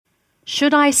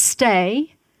Should I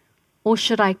stay or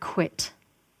should I quit?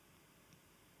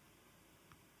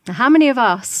 Now, how many of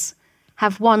us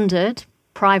have wondered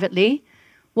privately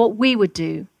what we would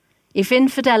do if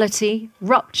infidelity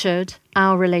ruptured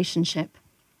our relationship?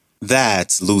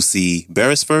 That's Lucy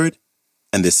Beresford,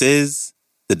 and this is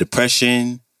the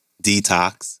Depression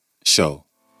Detox Show.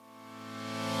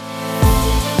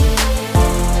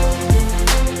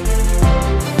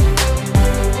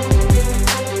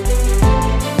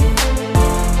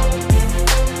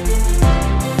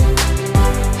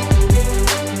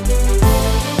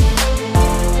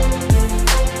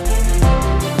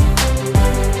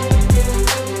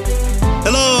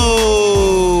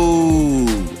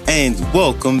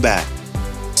 Welcome back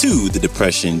to the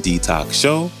Depression Detox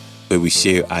Show, where we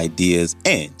share ideas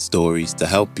and stories to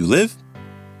help you live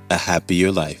a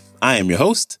happier life. I am your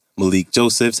host, Malik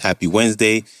Josephs. Happy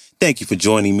Wednesday. Thank you for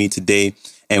joining me today.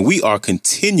 And we are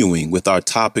continuing with our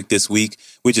topic this week,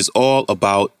 which is all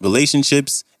about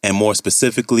relationships and more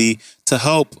specifically to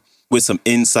help with some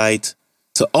insight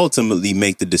to ultimately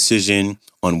make the decision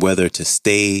on whether to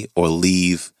stay or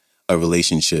leave a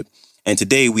relationship. And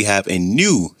today we have a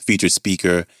new featured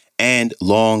speaker and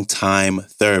longtime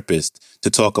therapist to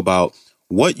talk about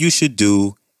what you should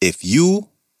do if you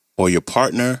or your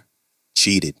partner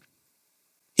cheated.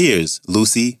 Here's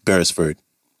Lucy Beresford.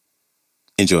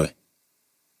 Enjoy.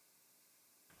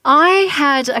 I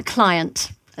had a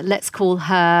client, let's call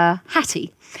her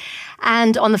Hattie.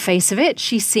 And on the face of it,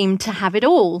 she seemed to have it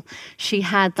all. She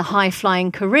had the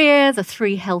high-flying career, the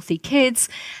 3 healthy kids,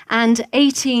 and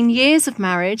 18 years of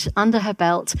marriage under her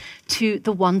belt to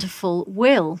the wonderful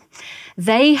Will.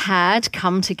 They had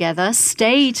come together,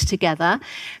 stayed together,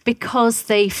 because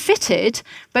they fitted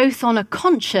both on a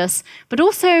conscious but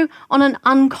also on an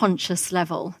unconscious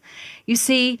level. You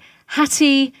see,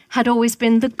 Hattie had always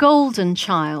been the golden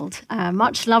child,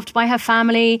 much loved by her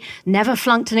family, never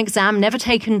flunked an exam, never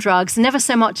taken drugs, never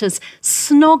so much as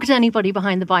snogged anybody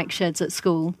behind the bike sheds at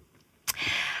school.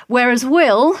 Whereas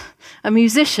Will, a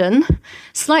musician,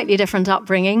 slightly different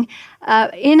upbringing,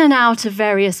 in and out of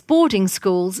various boarding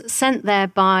schools, sent there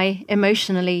by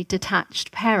emotionally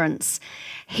detached parents.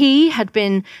 He had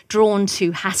been drawn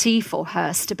to Hattie for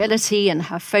her stability and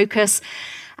her focus,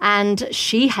 and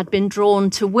she had been drawn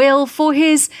to Will for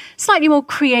his slightly more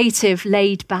creative,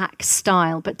 laid-back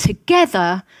style. But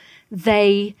together,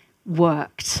 they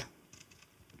worked.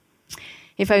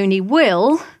 If only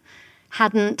Will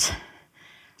hadn't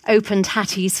opened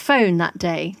Hattie's phone that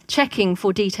day, checking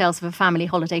for details of a family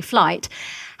holiday flight,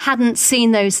 hadn't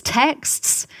seen those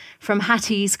texts from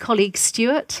Hattie's colleague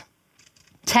Stuart,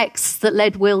 texts that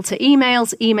led Will to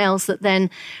emails that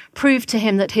then proved to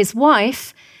him that his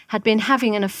wife had been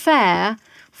having an affair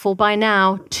for by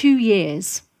now 2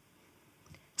 years.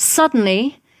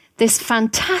 Suddenly, this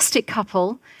fantastic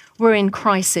couple were in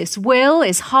crisis. Will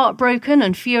is heartbroken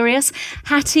and furious.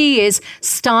 Hattie is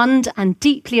stunned and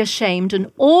deeply ashamed. And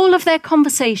all of their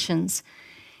conversations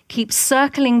keep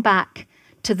circling back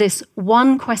to this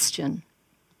one question.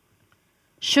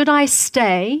 Should I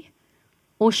stay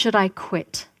or should I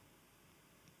quit?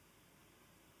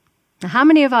 Now, how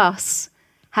many of us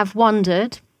have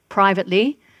wondered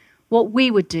privately what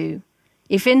we would do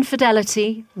if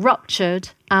infidelity ruptured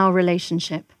our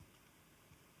relationship?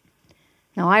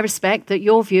 Now, I respect that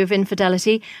your view of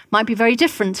infidelity might be very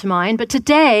different to mine, but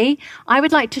today I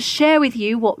would like to share with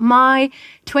you what my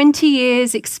 20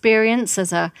 years experience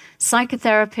as a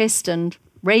psychotherapist and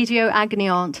radio agony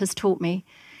aunt has taught me,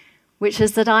 which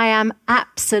is that I am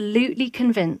absolutely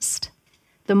convinced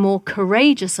the more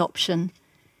courageous option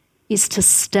is to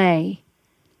stay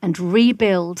and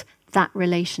rebuild that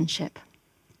relationship.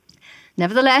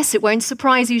 Nevertheless, it won't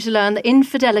surprise you to learn that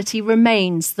infidelity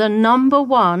remains the number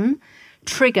one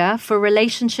trigger for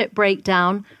relationship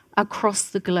breakdown across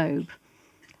the globe.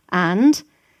 And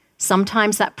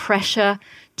sometimes that pressure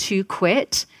to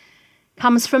quit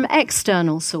comes from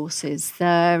external sources.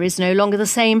 There is no longer the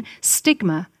same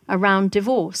stigma around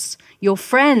divorce. Your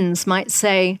friends might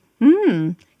say,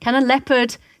 can a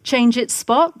leopard change its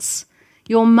spots?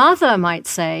 Your mother might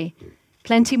say,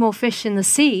 plenty more fish in the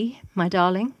sea, my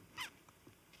darling.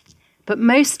 But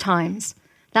most times,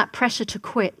 that pressure to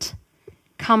quit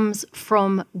comes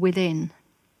from within.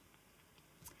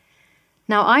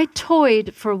 Now, I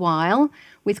toyed for a while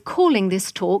with calling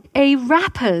this talk a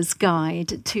rapper's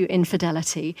guide to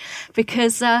infidelity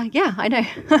because, I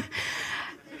know,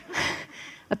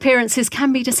 appearances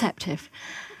can be deceptive.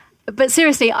 But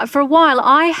seriously, for a while,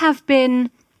 I have been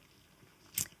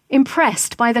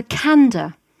impressed by the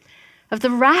candor of the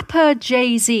rapper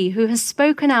Jay-Z, who has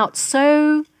spoken out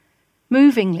so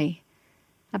movingly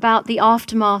about the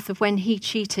aftermath of when he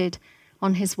cheated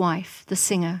on his wife, the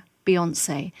singer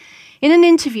Beyoncé. In an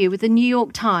interview with the New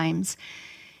York Times,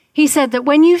 he said that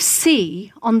when you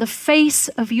see on the face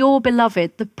of your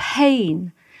beloved the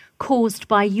pain caused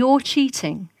by your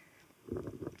cheating,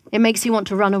 it makes you want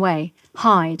to run away,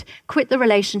 hide, quit the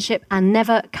relationship, and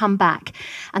never come back.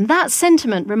 And that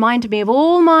sentiment reminded me of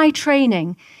all my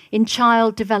training in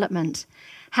child development.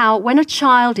 How when a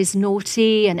child is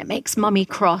naughty and it makes mummy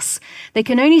cross, they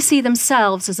can only see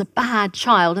themselves as a bad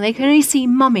child, and they can only see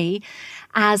mummy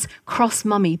as cross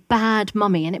mummy, bad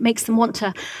mummy, and it makes them want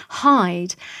to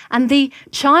hide. And the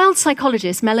child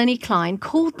psychologist, Melanie Klein,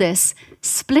 called this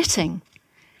splitting.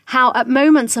 How at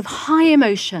moments of high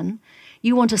emotion,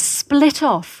 you want to split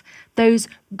off those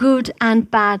good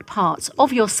and bad parts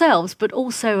of yourselves, but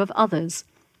also of others.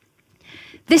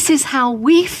 This is how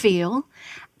we feel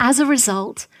as a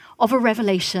result of a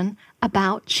revelation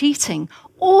about cheating.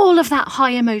 All of that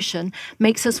high emotion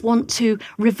makes us want to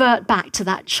revert back to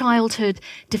that childhood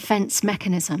defense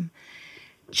mechanism.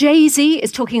 Jay-Z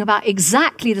is talking about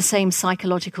exactly the same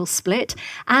psychological split,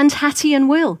 and Hattie and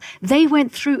Will, they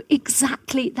went through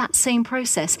exactly that same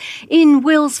process. In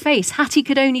Will's face, Hattie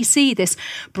could only see this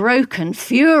broken,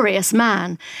 furious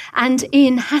man, and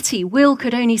in Hattie, Will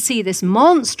could only see this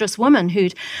monstrous woman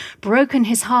who'd broken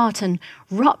his heart and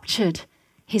ruptured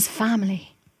his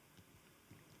family.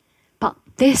 But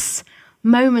this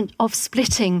moment of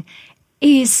splitting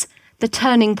is the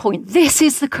turning point. This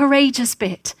is the courageous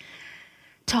bit.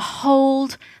 To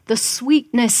hold the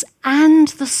sweetness and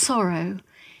the sorrow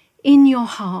in your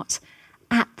heart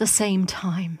at the same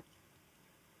time.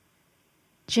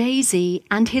 Jay-Z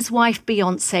and his wife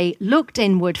Beyoncé looked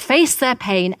inward, faced their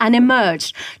pain, and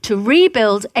emerged to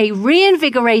rebuild a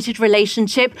reinvigorated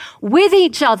relationship with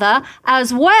each other,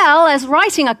 as well as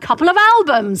writing a couple of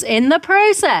albums in the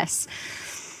process.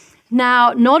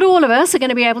 Now, not all of us are going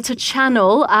to be able to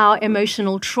channel our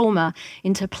emotional trauma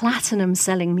into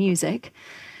platinum-selling music.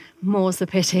 More's the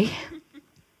pity.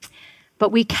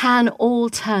 But we can all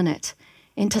turn it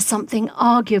into something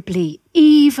arguably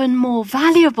even more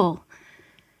valuable.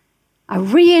 A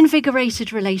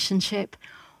reinvigorated relationship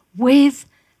with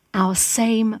our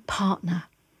same partner.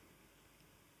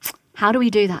 How do we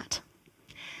do that?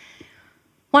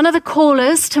 One of the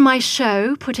callers to my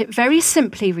show put it very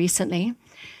simply recently.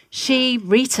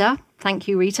 Rita, thank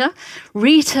you, Rita.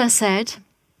 Rita said,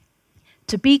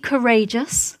 to be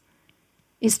courageous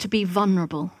is to be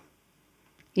vulnerable.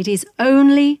 It is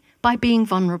only by being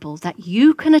vulnerable that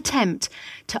you can attempt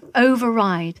to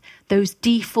override those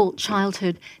default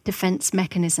childhood defense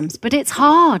mechanisms. But it's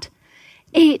hard.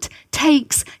 It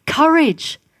takes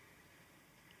courage.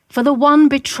 For the one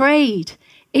betrayed,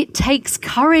 it takes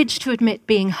courage to admit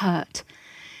being hurt.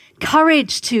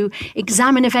 Courage to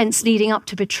examine events leading up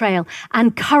to betrayal,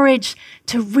 and courage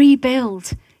to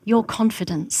rebuild your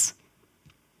confidence.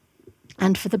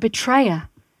 And for the betrayer,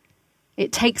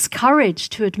 it takes courage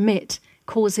to admit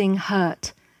causing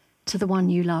hurt to the one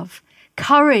you love.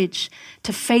 Courage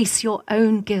to face your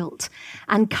own guilt,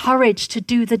 and courage to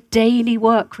do the daily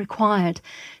work required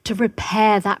to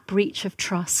repair that breach of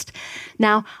trust.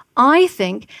 Now, I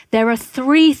think there are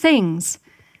three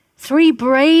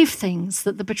brave things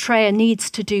that the betrayer needs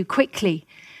to do quickly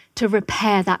to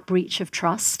repair that breach of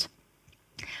trust.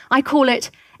 I call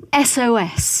it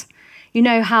SOS. You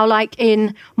know how, like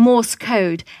in Morse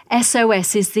code,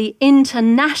 SOS is the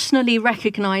internationally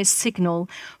recognized signal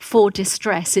for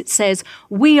distress. It says,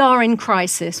 we are in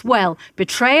crisis. Well,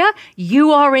 betrayer,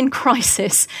 you are in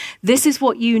crisis. This is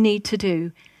what you need to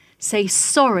do. Say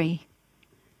sorry,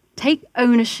 take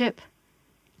ownership,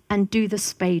 and do the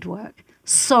spade work.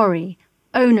 Sorry,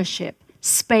 ownership,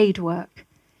 spade work,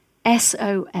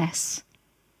 SOS.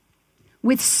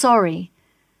 With sorry,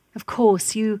 of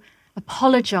course, you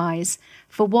apologize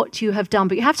for what you have done,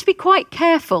 but you have to be quite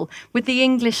careful with the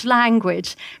English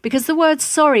language because the word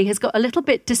sorry has got a little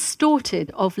bit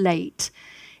distorted of late.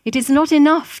 It is not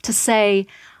enough to say,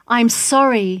 I'm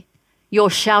sorry you're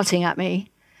shouting at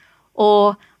me,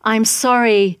 or I'm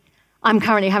sorry I'm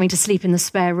currently having to sleep in the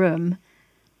spare room.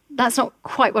 That's not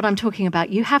quite what I'm talking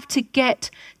about. You have to get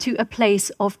to a place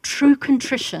of true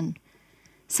contrition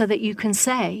so that you can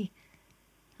say,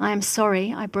 I am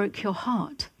sorry I broke your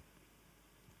heart.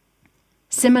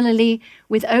 Similarly,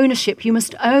 with ownership, you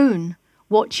must own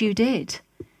what you did.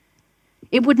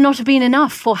 It would not have been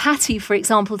enough for Hattie, for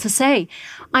example, to say,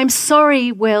 I'm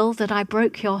sorry, Will, that I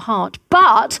broke your heart,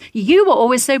 but you were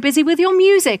always so busy with your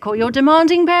music or your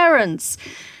demanding parents.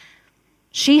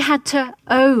 She had to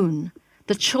own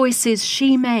the choices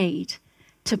she made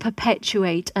to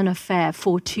perpetuate an affair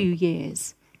for 2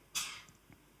 years.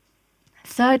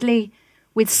 Thirdly,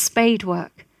 with spade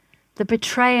work, the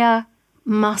betrayer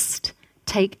must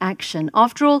take action.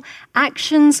 After all,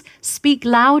 actions speak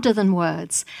louder than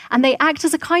words, and they act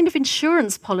as a kind of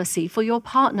insurance policy for your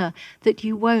partner that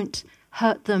you won't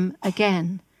hurt them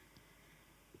again.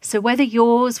 So whether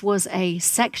yours was a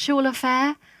sexual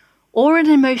affair or an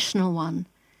emotional one,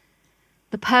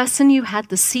 the person you had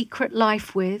the secret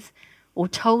life with or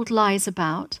told lies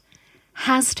about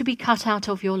has to be cut out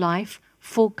of your life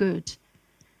for good.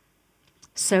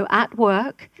 So at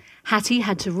work, Hattie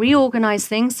had to reorganize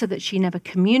things so that she never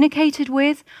communicated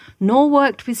with nor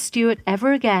worked with Stuart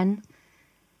ever again,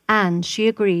 and she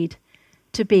agreed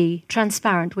to be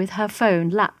transparent with her phone,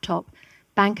 laptop,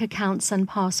 bank accounts and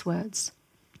passwords.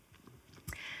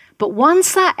 But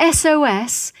once that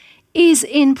SOS is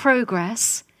in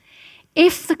progress,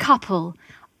 if the couple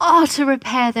are to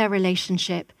repair their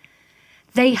relationship,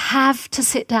 they have to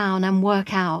sit down and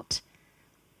work out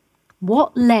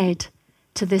what led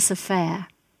to this affair.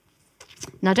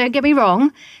 Now, don't get me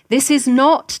wrong, this is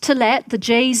not to let the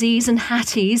Jay-Z's and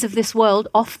Hatties of this world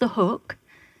off the hook.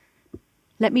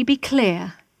 Let me be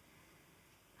clear.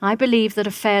 I believe that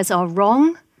affairs are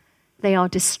wrong, they are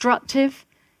destructive,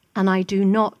 and I do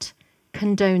not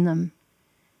condone them.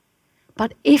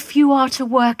 But if you are to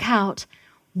work out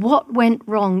what went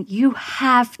wrong, you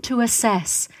have to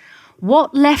assess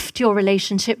what left your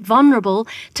relationship vulnerable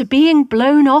to being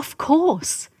blown off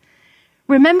course.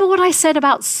 Remember what I said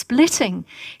about splitting.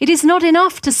 It is not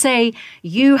enough to say,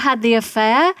 you had the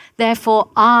affair, therefore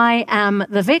I am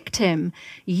the victim.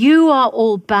 You are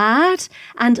all bad,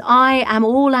 and I am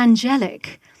all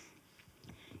angelic.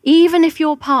 Even if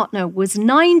your partner was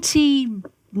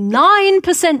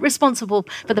 99% responsible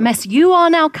for the mess you are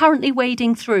now currently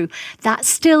wading through, that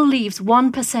still leaves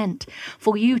 1%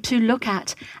 for you to look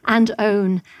at and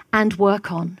own and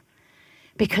work on.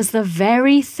 Because the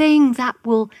very thing that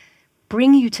will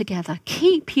bring you together,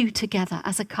 keep you together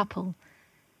as a couple,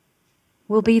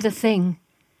 will be the thing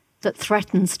that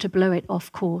threatens to blow it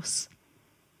off course.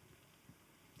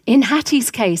 In Hattie's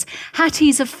case,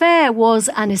 Hattie's affair was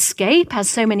an escape, as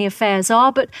so many affairs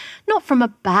are, but not from a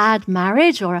bad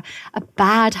marriage or a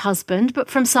bad husband, but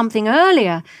from something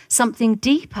earlier, something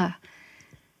deeper,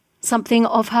 something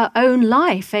of her own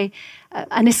life, an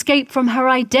escape from her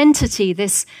identity,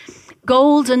 this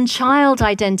golden child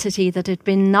identity that had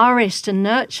been nourished and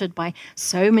nurtured by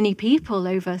so many people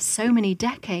over so many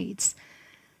decades.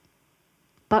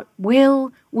 But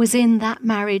Will was in that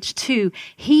marriage too.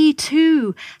 He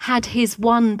too had his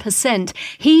 1%.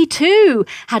 He too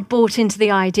had bought into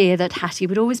the idea that Hattie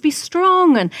would always be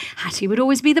strong and Hattie would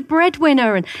always be the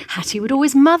breadwinner and Hattie would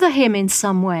always mother him in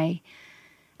some way.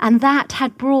 And that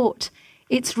had brought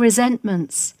its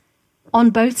resentments on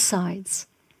both sides.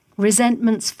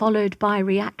 Resentments followed by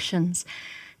reactions.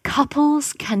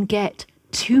 Couples can get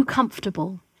too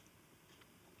comfortable.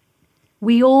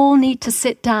 We all need to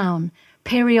sit down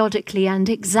periodically and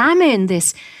examine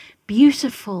this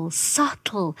beautiful,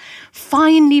 subtle,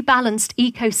 finely balanced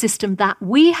ecosystem that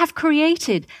we have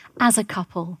created as a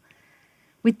couple,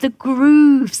 with the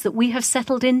grooves that we have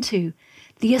settled into,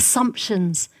 the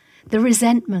assumptions, the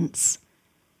resentments.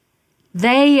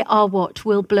 They are what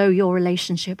will blow your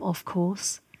relationship off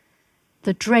course.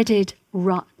 The dreaded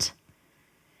rut.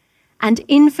 And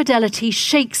infidelity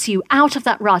shakes you out of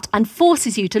that rut and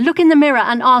forces you to look in the mirror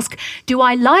and ask, do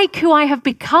I like who I have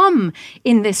become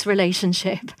in this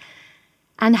relationship?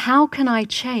 And how can I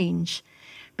change?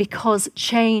 Because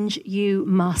change you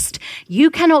must.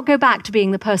 You cannot go back to being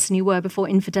the person you were before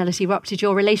infidelity ruptured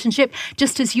your relationship,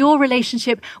 just as your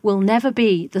relationship will never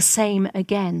be the same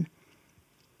again.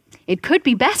 It could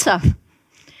be better.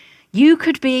 You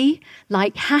could be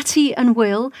like Hattie and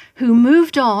Will, who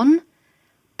moved on,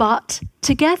 but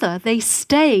together. They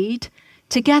stayed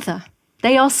together.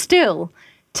 They are still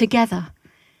together.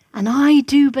 And I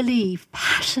do believe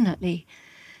passionately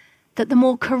that the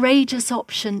more courageous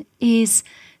option is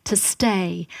to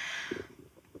stay.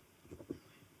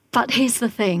 But here's the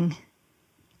thing.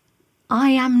 I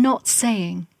am not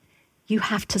saying you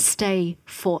have to stay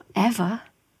forever.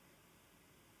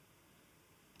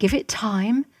 Give it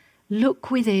time.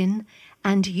 Look within,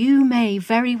 and you may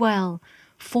very well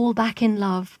fall back in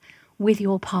love with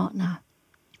your partner.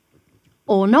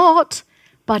 Or not,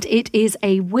 but it is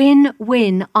a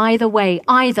win-win either way.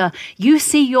 Either you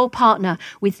see your partner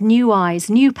with new eyes,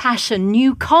 new passion,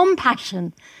 new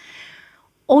compassion,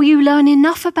 or you learn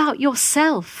enough about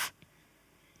yourself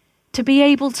to be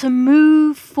able to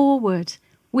move forward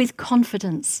with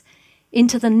confidence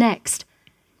into the next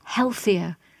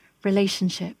healthier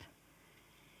relationship.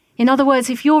 In other words,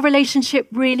 if your relationship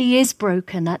really is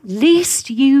broken, at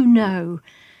least you know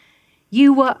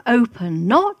you were open,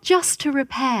 not just to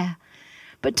repair,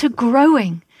 but to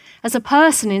growing as a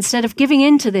person instead of giving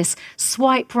into this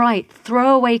swipe right,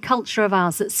 throwaway culture of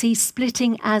ours that sees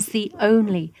splitting as the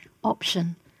only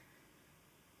option.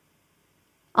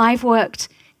 I've worked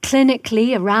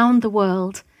clinically around the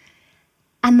world,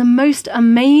 and the most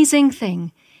amazing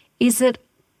thing is that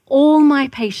all my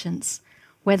patients,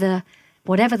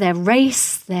 whatever their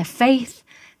race, their faith,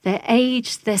 their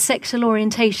age, their sexual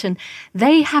orientation,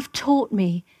 they have taught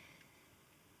me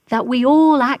that we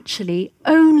all actually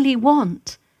only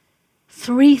want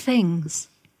 3 things.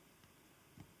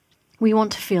 We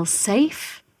want to feel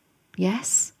safe,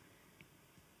 yes.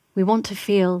 We want to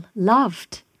feel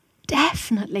loved,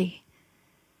 definitely.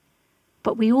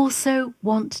 But we also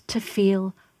want to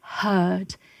feel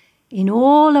heard in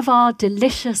all of our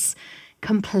delicious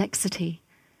complexity.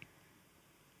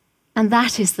 And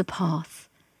that is the path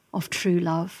of true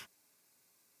love.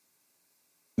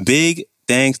 Big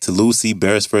thanks to Lucy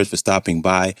Beresford for stopping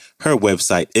by. Her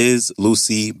website is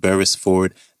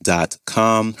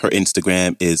lucyberesford.com. Her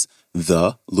Instagram is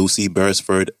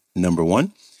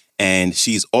 @LucyBeresford1. And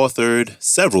she's authored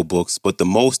several books, but the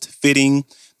most fitting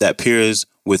that pairs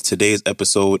with today's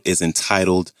episode is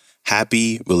entitled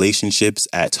Happy Relationships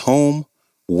at Home,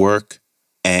 Work,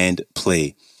 and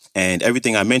Play. And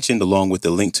everything I mentioned, along with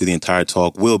the link to the entire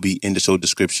talk, will be in the show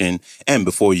description. And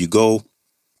before you go,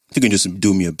 you can just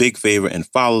do me a big favor and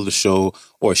follow the show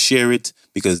or share it,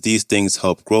 because these things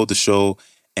help grow the show.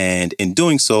 And in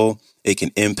doing so, it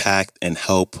can impact and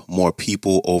help more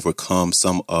people overcome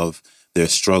some of their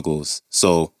struggles.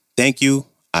 So thank you.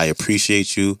 I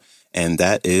appreciate you. And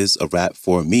that is a wrap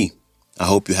for me. I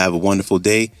hope you have a wonderful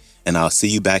day, and I'll see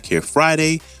you back here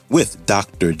Friday with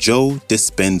Dr. Joe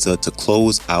Dispenza to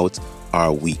close out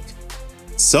our week.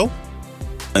 So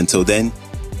until then,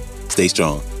 stay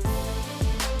strong.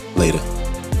 Later.